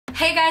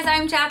Hey guys,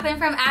 I'm Jacquelyn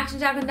from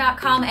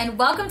actionjacquelyn.com and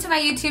welcome to my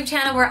YouTube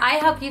channel where I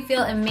help you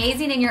feel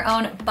amazing in your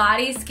own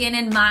body, skin,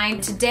 and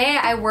mind. Today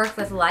I work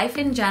with Life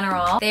in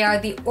General. They are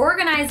the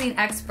organizing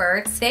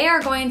experts. They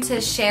are going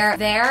to share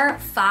their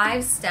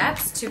 5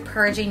 steps to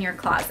purging your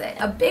closet.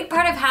 A big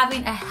part of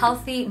having a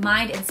healthy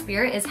mind and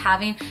spirit is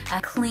having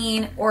a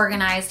clean,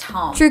 organized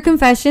home. True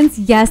confessions,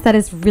 yes, that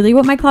is really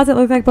what my closet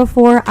looked like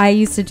before. I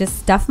used to just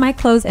stuff my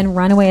clothes and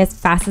run away as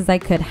fast as I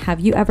could. Have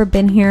you ever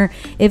been here?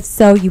 If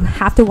so, you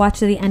have to watch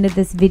to the end of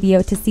this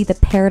video to see the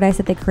paradise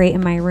that they create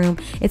in my room.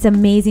 It's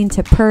amazing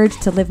to purge,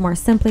 to live more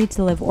simply,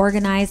 to live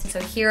organized. So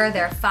here are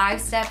their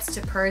 5 steps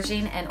to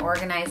purging and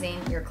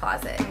organizing your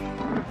closet.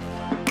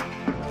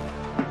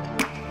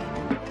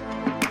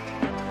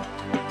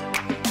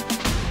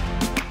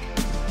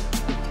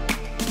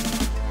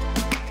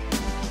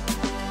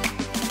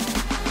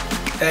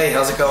 Hey,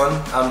 how's it going?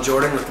 I'm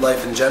Jordan with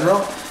Life in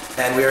General,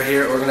 and we are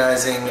here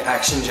organizing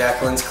Action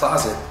Jacquelyn's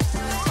closet.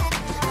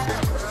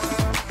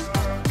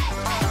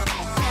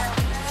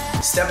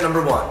 Step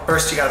number 1.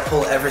 First, you gotta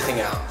pull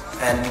everything out.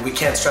 And we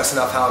can't stress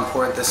enough how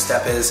important this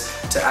step is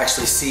to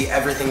actually see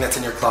everything that's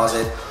in your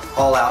closet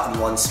all out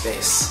in one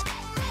space.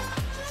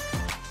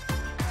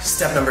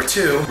 Step number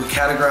 2, we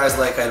categorize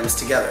like items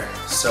together.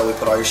 So we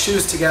put all your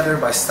shoes together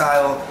by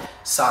style,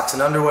 socks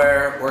and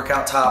underwear,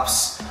 workout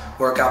tops,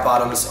 workout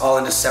bottoms, all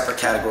into separate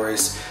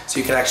categories. So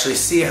you can actually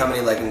see how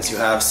many leggings you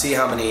have, see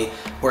how many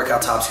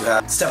workout tops you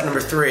have. Step number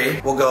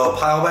 3, we'll go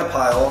pile by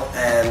pile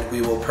and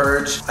we will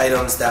purge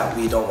items that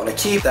we don't want to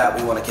keep, that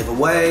we want to give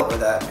away, or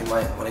that we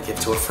might want to give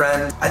to a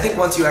friend. I think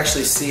once you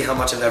actually see how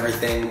much of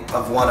everything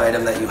of one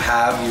item that you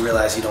have, you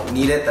realize you don't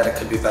need it, that it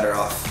could be better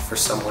off for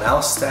someone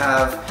else to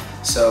have.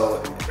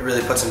 So it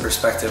really puts in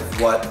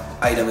perspective what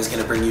item is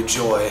going to bring you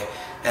joy.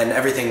 And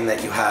everything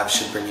that you have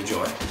should bring you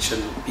joy. It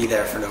shouldn't be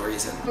there for no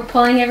reason. We're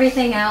pulling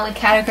everything out, we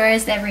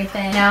categorized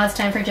everything. Now it's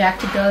time for Jack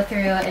to go through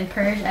and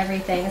purge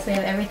everything. So we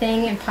have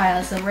everything in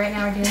piles. So right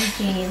now we're doing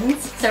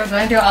jeans. So we're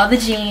going through all the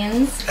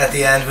jeans. At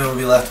the end, we will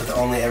be left with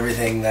only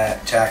everything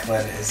that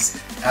Jacquelyn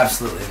is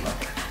absolutely in love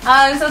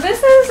with. So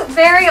this is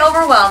very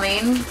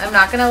overwhelming, I'm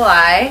not gonna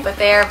lie, but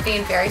they are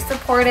being very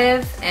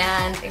supportive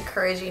and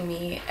encouraging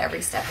me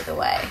every step of the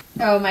way.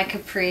 Oh, my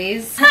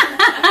capris.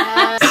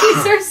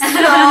 These are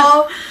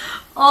so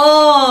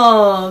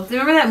old. Do you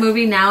remember that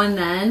movie Now and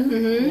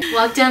Then?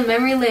 Walk down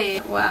memory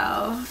lane.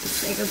 Wow. Just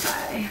say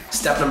goodbye.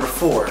 Step number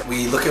 4,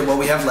 we look at what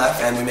we have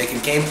left and we make a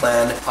game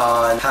plan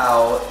on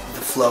how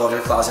the flow of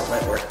your closet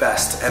might work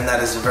best. And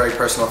that is a very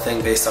personal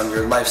thing based on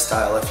your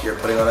lifestyle. If you're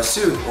putting on a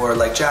suit, or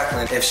like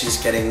Jacquelyn, if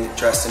she's getting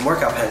dressed in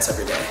workout pants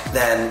every day,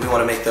 then we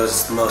want to make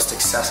those the most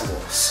accessible.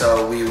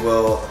 So we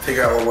will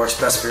figure out what works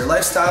best for your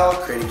lifestyle,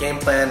 create a game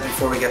plan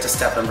before we get to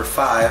step number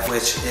 5,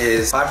 which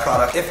is buy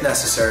product if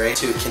necessary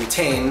to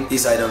contain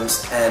these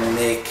items and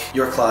make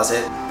your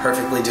closet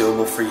perfectly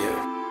doable for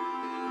you.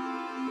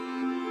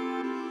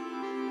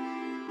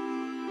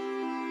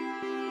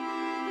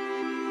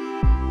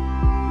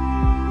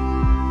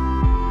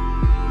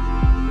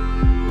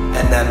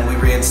 And then we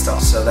reinstall.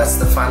 So that's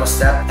the final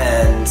step,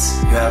 and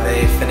you have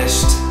a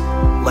finished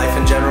Life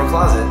in General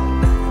closet.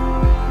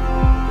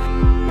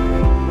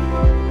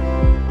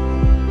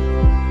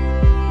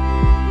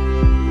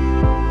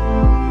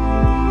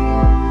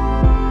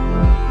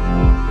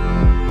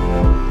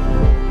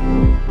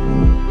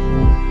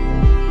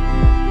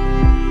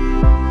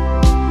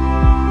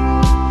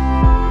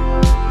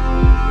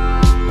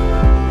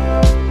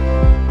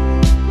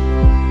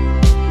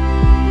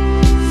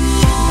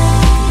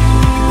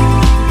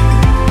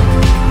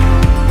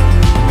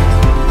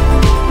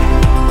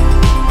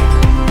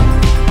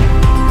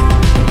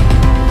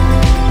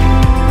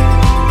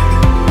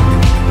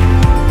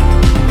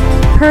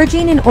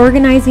 Purging and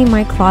organizing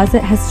my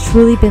closet has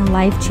truly been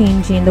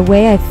life-changing. The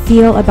way I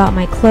feel about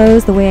my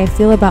clothes, the way I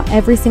feel about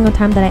every single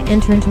time that I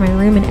enter into my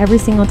room, and every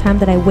single time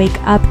that I wake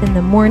up in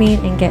the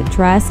morning and get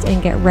dressed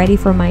and get ready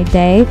for my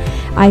day,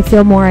 I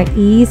feel more at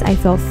ease. I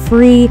feel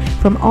free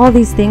from all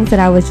these things that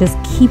I was just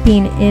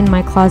keeping in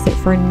my closet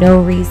for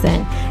no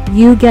reason.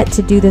 You get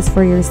to do this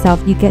for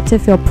yourself. You get to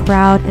feel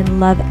proud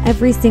and love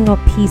every single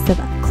piece of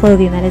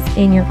clothing that is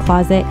in your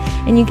closet,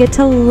 and you get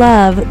to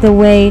love the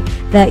way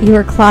that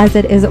your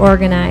closet is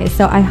organized.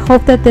 So I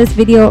hope that this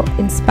video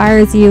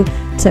inspires you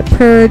to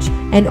purge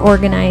and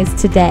organize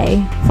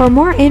today. For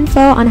more info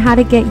on how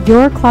to get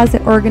your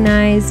closet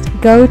organized,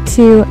 go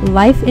to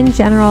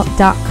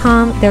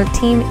lifeingeneral.com. Their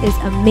team is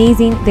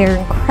amazing. They're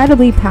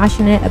incredibly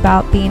passionate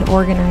about being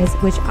organized,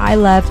 which I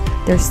loved.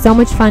 They're so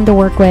much fun to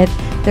work with.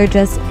 They're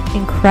just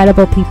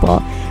incredible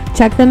people.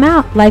 Check them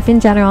out,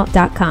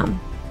 lifeingeneral.com.